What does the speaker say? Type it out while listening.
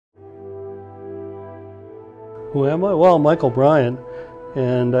Who am I? Well, I'm Michael Bryan,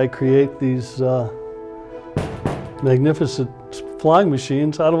 and I create these magnificent flying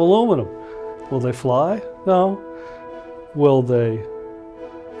machines out of aluminum. Will they fly? No. Will they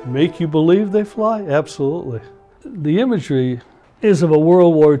make you believe they fly? Absolutely. The imagery is of a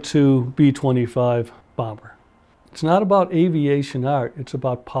World War II B-25 bomber. It's not about aviation art, it's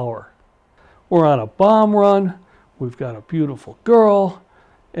about power. We're on a bomb run, we've got a beautiful girl,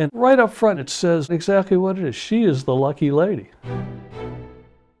 and right up front it says exactly what it is. She is the lucky lady.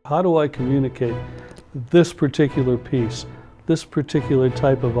 How do I communicate this particular piece, this particular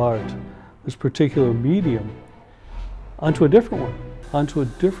type of art, this particular medium, onto a different one, onto a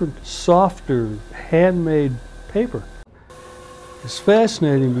different, softer, handmade paper? It's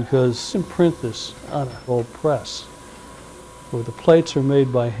fascinating because you can print this on an old press, where the plates are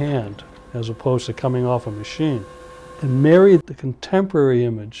made by hand as opposed to coming off a machine, and marry the contemporary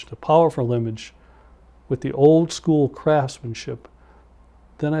image, the powerful image, with the old school craftsmanship,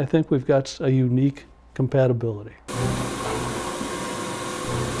 then I think we've got a unique compatibility.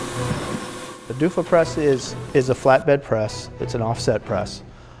 The Dufa press is a flatbed press. It's an offset press.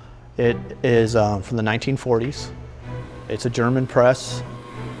 It is from the 1940s. It's a German press.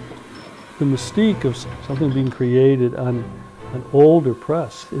 The mystique of something being created on an older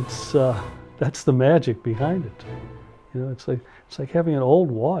press, that's the magic behind it. You know, it's like having an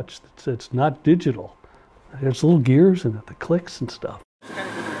old watch that's not digital. There's little gears in it, the clicks and stuff.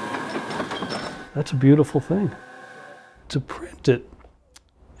 That's a beautiful thing. To print it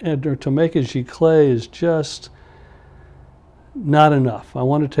or to make a giclée is just not enough. I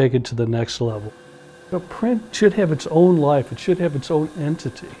want to take it to the next level. A print should have its own life. It should have its own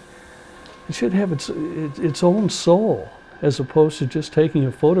entity. It should have its own soul, as opposed to just taking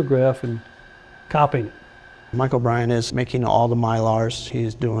a photograph and copying it. Michael Bryan is making all the Mylars.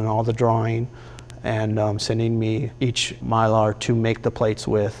 He's doing all the drawing and sending me each Mylar to make the plates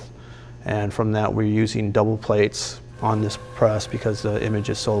with. And from that, we're using double plates on this press because the image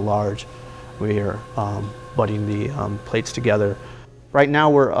is so large. We are butting the plates together. Right now,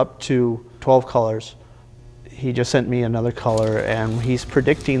 we're up to 12 colors. He just sent me another color, and he's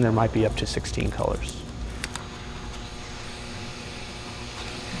predicting there might be up to 16 colors.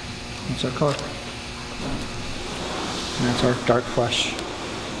 That's our color. And that's our dark flesh.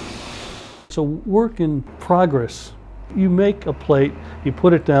 It's a work in progress. You make a plate, you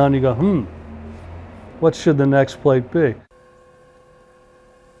put it down, you go, what should the next plate be?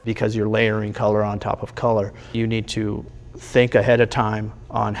 Because you're layering color on top of color, you need to think ahead of time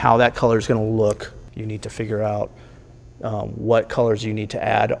on how that color is going to look. You need to figure out what colors you need to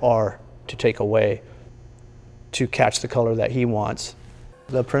add or to take away to catch the color that he wants.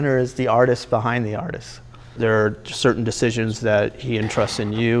 The printer is the artist behind the artist. There are certain decisions that he entrusts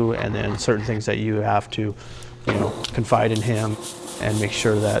in you, and then certain things that you have to, confide in him and make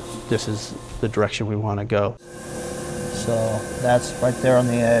sure that this is the direction we want to go. So that's right there on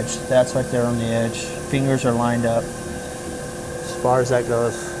the edge. That's right there on the edge. Fingers are lined up. As far as that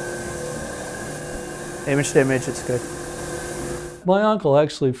goes, image to image, it's good. My uncle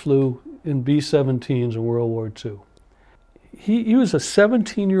actually flew in B-17s in World War II. He was a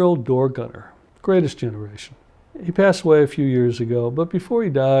 17-year-old door gunner, greatest generation. He passed away a few years ago, but before he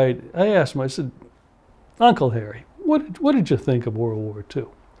died, I asked him, I said, Uncle Harry, what did you think of World War II?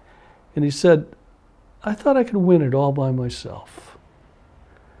 And he said, I thought I could win it all by myself.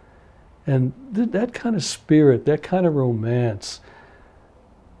 And that kind of spirit, that kind of romance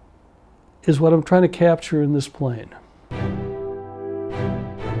is what I'm trying to capture in this plane.